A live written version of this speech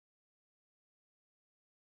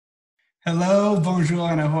Hello,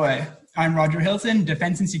 bonjour, and ahoy. I'm Roger Hilton,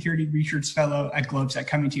 Defense and Security Research Fellow at GLOBSEC,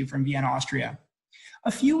 coming to you from Vienna, Austria.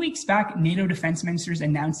 A few weeks back, NATO defense ministers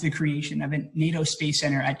announced the creation of a NATO Space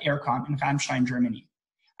Center at Aircom in Ramstein, Germany.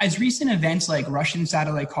 As recent events like Russian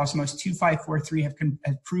satellite Cosmos 2543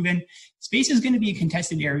 have proven, space is going to be a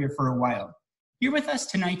contested area for a while. Here with us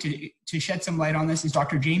tonight to shed some light on this is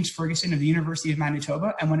Dr. James Fergusson of the University of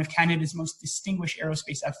Manitoba and one of Canada's most distinguished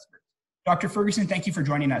aerospace experts. Dr. Fergusson, thank you for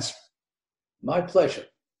joining us. My pleasure.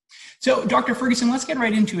 So, Dr. Fergusson, let's get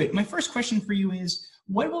right into it. My first question for you is,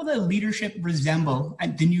 what will the leadership resemble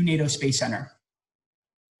at the new NATO Space Center?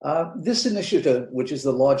 This initiative, which is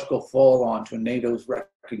the logical follow-on to NATO's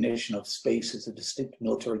recognition of space as a distinct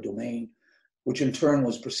military domain, which in turn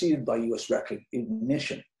was preceded by U.S.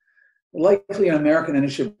 recognition, likely an American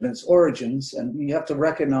initiative in its origins, and you have to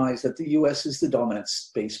recognize that the U.S. is the dominant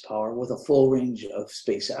space power with a full range of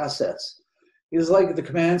space assets. It is like the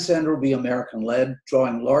command center will be American-led,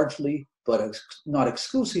 drawing largely, but not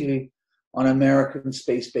exclusively, on American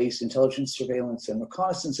space-based intelligence, surveillance, and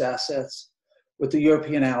reconnaissance assets, with the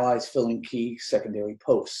European allies filling key secondary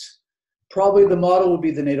posts. Probably the model would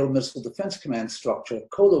be the NATO Missile Defense Command structure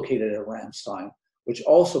co-located at Ramstein, which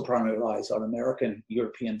also primarily relies on American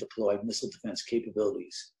European deployed missile defense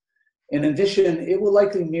capabilities. In addition, it will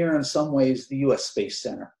likely mirror in some ways the US Space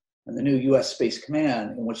Center and the new US Space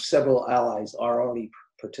Command, in which several allies are already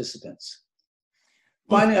participants.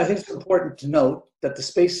 Finally, I think it's important to note that the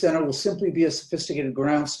Space Center will simply be a sophisticated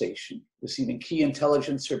ground station, receiving key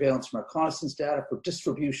intelligence, surveillance, and reconnaissance data for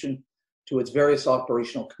distribution to its various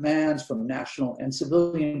operational commands from national and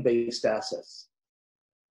civilian-based assets.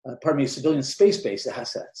 Civilian space-based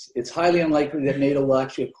assets. It's highly unlikely that NATO will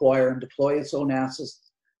actually acquire and deploy its own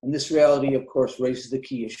assets, and this reality, of course, raises the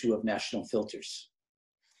key issue of national filters.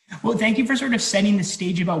 Well, thank you for sort of setting the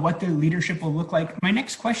stage about what the leadership will look like. My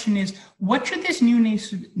next question is, what should this new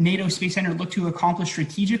NATO Space Center look to accomplish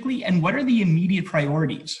strategically, and what are the immediate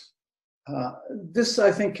priorities? This,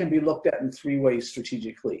 I think, can be looked at in three ways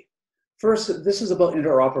strategically. First, this is about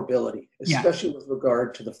interoperability, especially with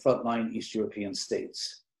regard to the frontline East European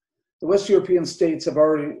states. The West European states have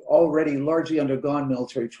already largely undergone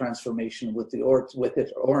military transformation with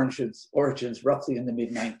its origins roughly in the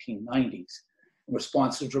mid-1990s. In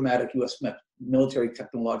response to dramatic US military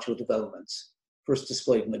technological developments, first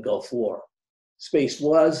displayed in the Gulf War. Space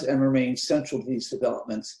was and remains central to these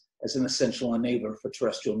developments as an essential enabler for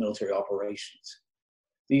terrestrial military operations.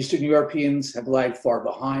 The Eastern Europeans have lagged far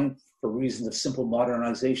behind for reasons of simple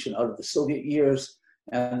modernization out of the Soviet years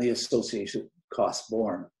and the associated costs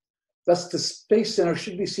borne. Thus, the Space Center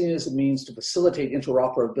should be seen as a means to facilitate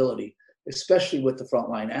interoperability, especially with the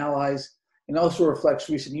frontline allies, and also reflects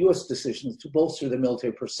recent U.S. decisions to bolster the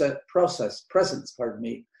military presence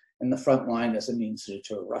in the front line as a means to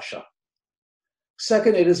deter Russia.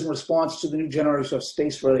 Second, it is in response to the new generation of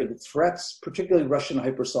space-related threats, particularly Russian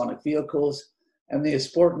hypersonic vehicles, and the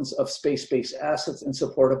importance of space-based assets in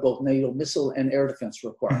support of both NATO missile and air defense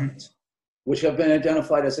requirements, which have been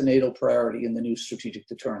identified as a NATO priority in the new strategic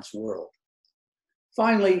deterrence world.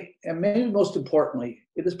 Finally, and maybe most importantly,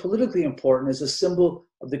 it is politically important as a symbol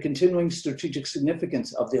of the continuing strategic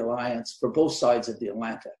significance of the alliance for both sides of the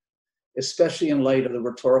Atlantic, especially in light of the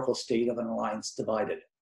rhetorical state of an alliance divided.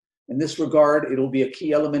 In this regard, it will be a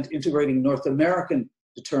key element integrating North American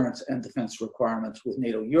deterrence and defense requirements with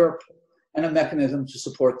NATO Europe, and a mechanism to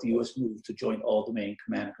support the US move to joint all-domain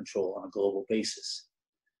command and control on a global basis.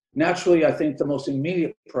 Naturally, I think the most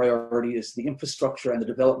immediate priority is the infrastructure and the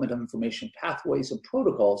development of information pathways and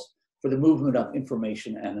protocols for the movement of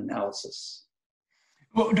information and analysis.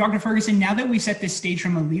 Well, Dr. Fergusson, now that we set this stage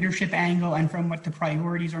from a leadership angle and from what the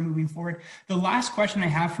priorities are moving forward, the last question I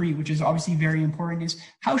have for you, which is obviously very important, is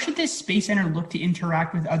how should this Space Center look to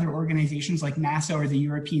interact with other organizations like NASA or the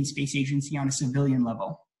European Space Agency on a civilian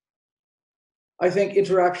level? I think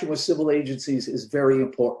interaction with civil agencies is very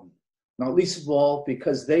important, not least of all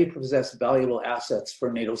because they possess valuable assets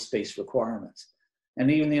for NATO space requirements.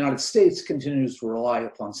 And even the United States continues to rely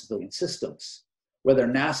upon civilian systems. Whether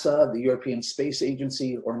NASA, the European Space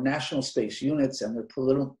Agency, or national space units and their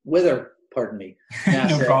NASA,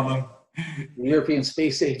 no problem. The European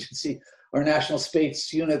Space Agency or national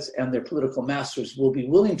space units and their political masters will be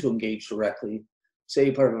willing to engage directly,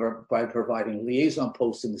 say by providing liaison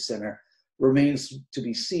posts in the center, remains to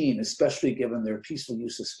be seen, especially given their peaceful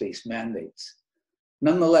use of space mandates.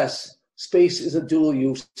 Nonetheless, space is a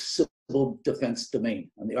dual-use civil defense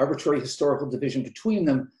domain, and the arbitrary historical division between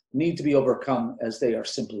them need to be overcome as they are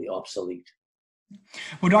simply obsolete.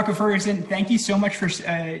 Well, Dr. Fergusson, thank you so much for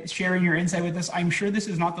sharing your insight with us. I'm sure this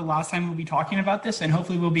is not the last time we'll be talking about this, and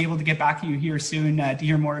hopefully we'll be able to get back to you here soon to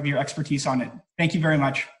hear more of your expertise on it. Thank you very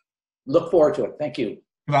much. Look forward to it. Thank you.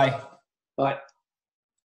 Goodbye. Bye.